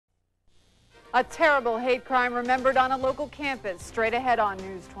A terrible hate crime remembered on a local campus, straight ahead on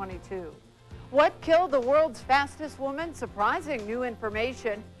News 22. What killed the world's fastest woman? Surprising new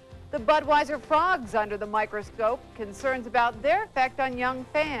information. The Budweiser frogs under the microscope, concerns about their effect on young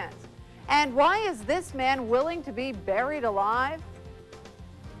fans. And why is this man willing to be buried alive?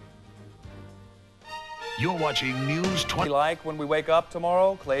 You're watching News 20. Like when we wake up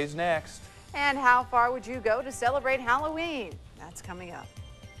tomorrow, Clay's next. And how far would you go to celebrate Halloween? That's coming up.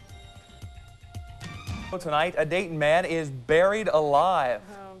 Tonight, a Dayton man is buried alive.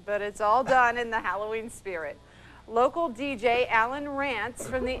 But it's all done in the Halloween spirit. Local DJ Alan Rantz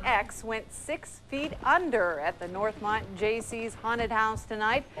from the X went 6 feet under at the Northmont JC's haunted house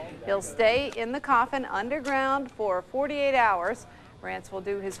tonight. He'll stay in the coffin underground for 48 hours. Rantz will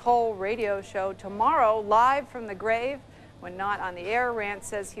do his whole radio show tomorrow live from the grave. When not on the air, Rantz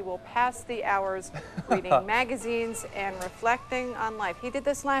says he will pass the hours reading magazines and reflecting on life. He did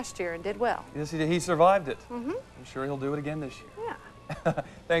this last year and did well. Yes, he survived it. I'm sure he'll do it again this year. Yeah.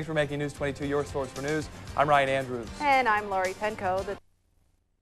 Thanks for making News 22 your source for news. I'm Ryan Andrews. And I'm Laurie Penco.